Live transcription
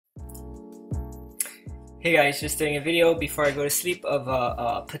Hey guys, just doing a video before I go to sleep of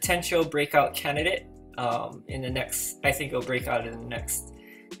a potential breakout candidate in the next, I think it'll break out in the next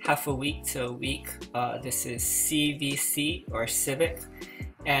half a week to a week. This is CVC or Civic,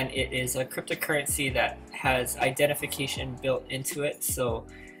 and it is a cryptocurrency that has identification built into it. So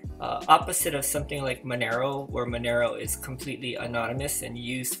opposite of something like Monero, where Monero is completely anonymous and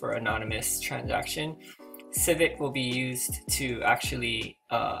used for anonymous transaction, Civic will be used to actually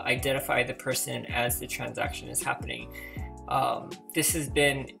identify the person as the transaction is happening. This has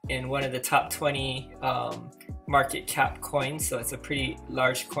been in one of the top 20 market cap coins, so it's a pretty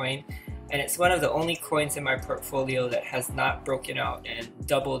large coin, and it's one of the only coins in my portfolio that has not broken out and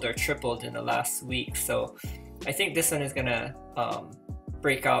doubled or tripled in the last week. So I think this one is gonna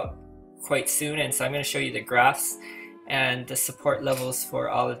break out quite soon, and so I'm going to show you the graphs and the support levels for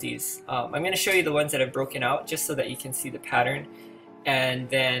all of these. I'm going to show you the ones that have broken out just so that you can see the pattern, and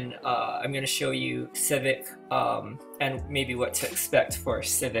then I'm going to show you Civic and maybe what to expect for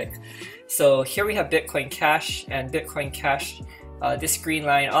Civic. So here we have Bitcoin Cash, and Bitcoin Cash, this green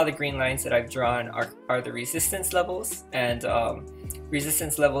line, all the green lines that I've drawn are the resistance levels, and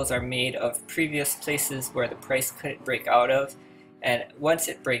resistance levels are made of previous places where the price couldn't break out of, and once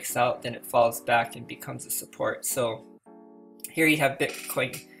it breaks out, then it falls back and becomes a support. So here you have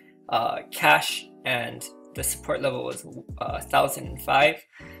Bitcoin Cash, and the support level was 1005.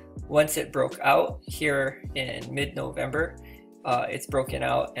 Once it broke out here in mid-November, it's broken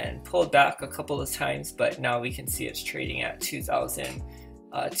out and pulled back a couple of times, but now we can see it's trading at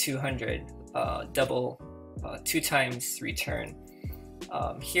 2,200, double, 2 times return.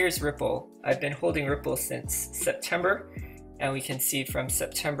 Here's Ripple. I've been holding Ripple since September, and we can see from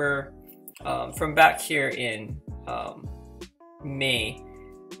September, from back here in May,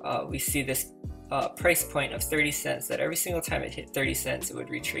 we see this price point of 30 cents that every single time it hit 30 cents, it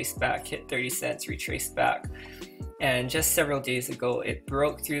would retrace back, hit 30 cents, retrace back. And just several days ago, it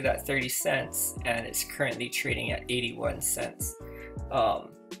broke through that 30 cents and it's currently trading at 81 cents.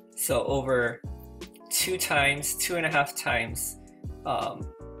 So over 2 times, 2.5 times.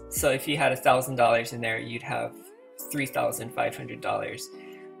 So if you had $1,000 in there, you'd have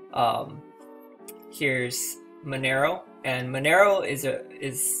 $3,500. Here's Monero, and Monero is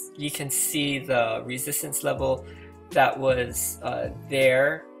you can see the resistance level that was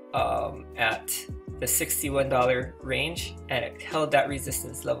there at the $61 range, and it held that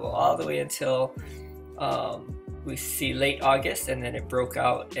resistance level all the way until we see late August, and then it broke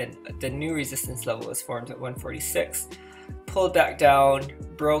out and the new resistance level was formed at 146, pulled back down,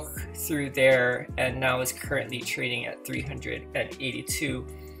 broke through there, and now is currently trading at 382.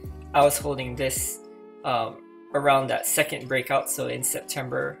 I was holding this around that second breakout, so in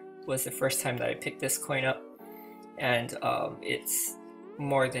September was the first time that I picked this coin up, and it's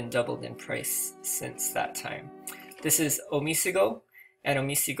more than doubled in price since that time. This is Omisigo, and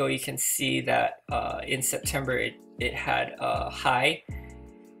Omisigo, you can see that in September it had a high,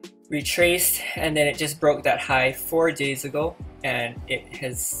 retraced, and then it just broke that high 4 days ago, and it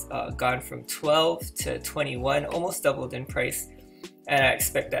has gone from 12 to 21, almost doubled in price, and I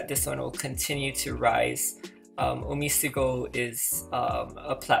expect that this one will continue to rise. Omisigo is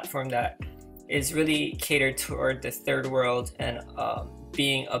a platform that is really catered toward the third world, and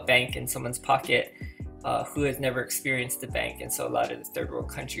being a bank in someone's pocket who has never experienced a bank, and so a lot of the third world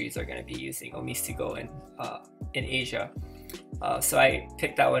countries are going to be using Omisigo in Asia. So I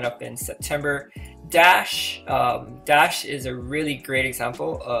picked that one up in September. Dash is a really great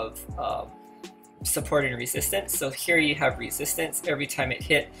example of support and resistance. So here you have resistance. Every time it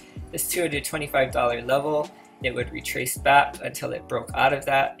hit this $225 level, it would retrace back until it broke out of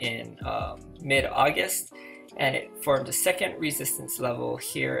that in mid-August, and it formed a second resistance level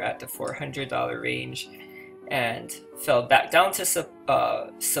here at the $400 range and fell back down to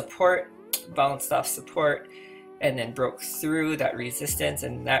support, bounced off support, and then broke through that resistance,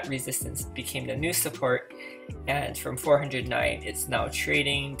 and that resistance became the new support, and from 409 it's now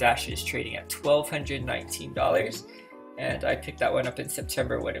trading, Dash is trading at $1,219, and I picked that one up in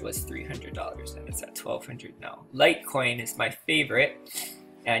September when it was $300, and it's at $1,200 now. Litecoin is my favorite,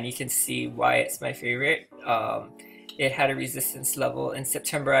 and you can see why it's my favorite. It had a resistance level in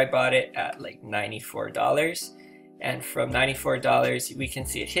September. I bought it at like $94, and from $94 we can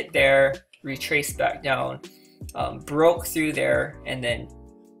see it hit there, retraced back down, broke through there, and then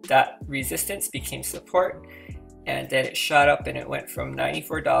that resistance became support, and then it shot up and it went from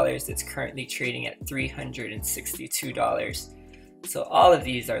 $94. It's currently trading at $362. So all of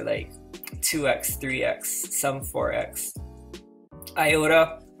these are like 2x, 3x, some 4x.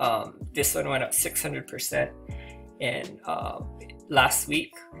 IOTA, this one went up 600% in last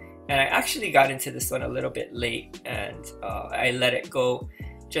week, And I actually got into this one a little bit late, and I let it go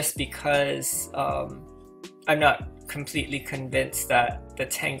just because I'm not completely convinced that the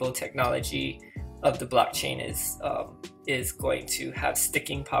Tangle technology of the blockchain is going to have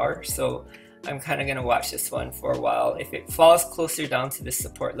sticking power. So I'm kind of going to watch this one for a while. If it falls closer down to this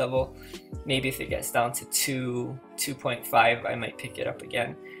support level, maybe if it gets down to 2.5, I might pick it up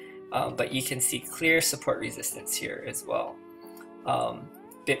again. But you can see clear support resistance here as well.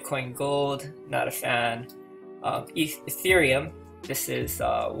 Bitcoin Gold, not a fan. Ethereum, this is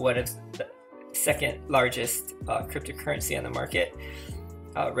one of the second largest cryptocurrency on the market,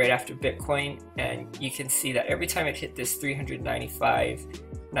 right after Bitcoin. And you can see that every time it hit this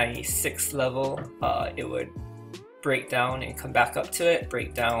 395.96 level, it would break down and come back up to it,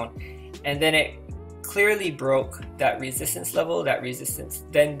 break down, and then it clearly broke that resistance level. That resistance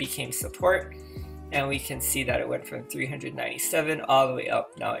then became support, and we can see that it went from 397 all the way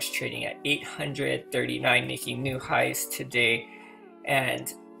up. Now it's trading at 839, making new highs today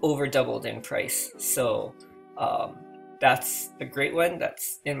and over doubled in price. So that's a great one.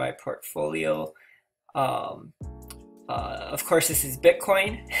 That's in my portfolio. Of course, this is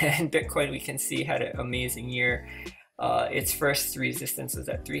Bitcoin, and Bitcoin we can see had an amazing year. Its first resistance was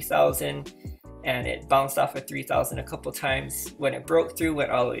at 3,000, and it bounced off of 3,000 a couple times. When it broke through,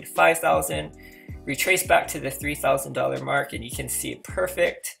 went all the way to 5,000, retraced back to the $3,000 mark, and you can see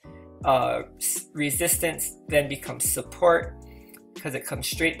perfect resistance then becomes support, because it comes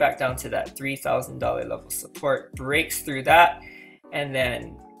straight back down to that $3,000 level support, breaks through that, and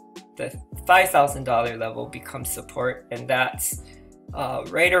then the $5,000 level becomes support, and that's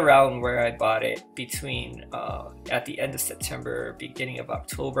right around where I bought it, between at the end of September, beginning of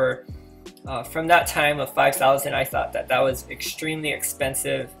October. From that time of 5,000, I thought that that was extremely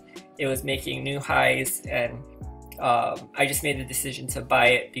expensive. It was making new highs, and I just made the decision to buy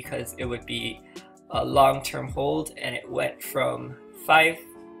it because it would be a long-term hold, and it went from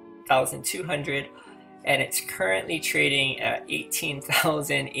 5,200, and it's currently trading at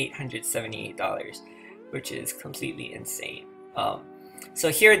 $18,878, which is completely insane. So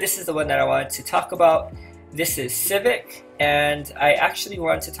here, this is the one that I wanted to talk about. This is Civic, and I actually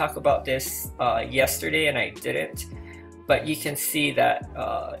wanted to talk about this yesterday, and I didn't. But you can see that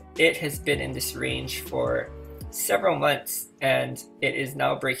it has been in this range for several months, and it is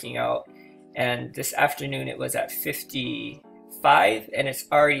now breaking out. And this afternoon it was at 55, and it's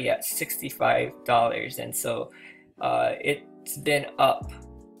already at $65. And so it's been up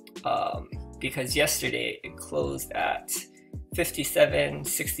because yesterday it closed at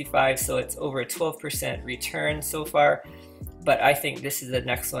 57.65, so it's over a 12% return so far. But I think this is the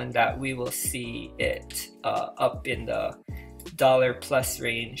next one that we will see it up in the $+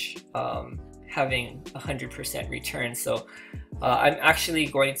 range, having 100% return. So I'm actually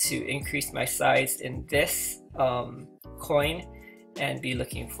going to increase my size in this coin and be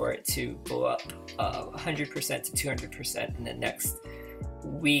looking for it to go up 100% to 200% in the next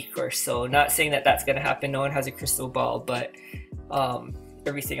week or so. Not saying that that's going to happen. No one has a crystal ball, but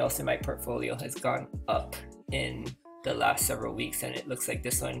everything else in my portfolio has gone up in the last several weeks, and it looks like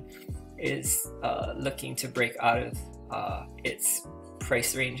this one is looking to break out of its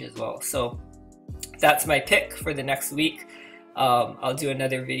price range as well. So that's my pick for the next week. I'll do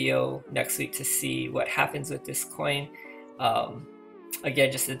another video next week to see what happens with this coin.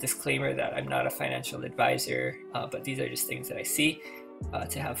 Again, just a disclaimer that I'm not a financial advisor, but these are just things that I see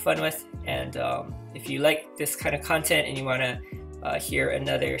to have fun with. And if you like this kind of content and you want to hear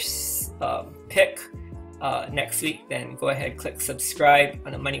another pick next week, then go ahead, click subscribe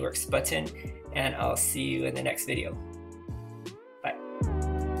on the MoneyWorks button, and I'll see you in the next video.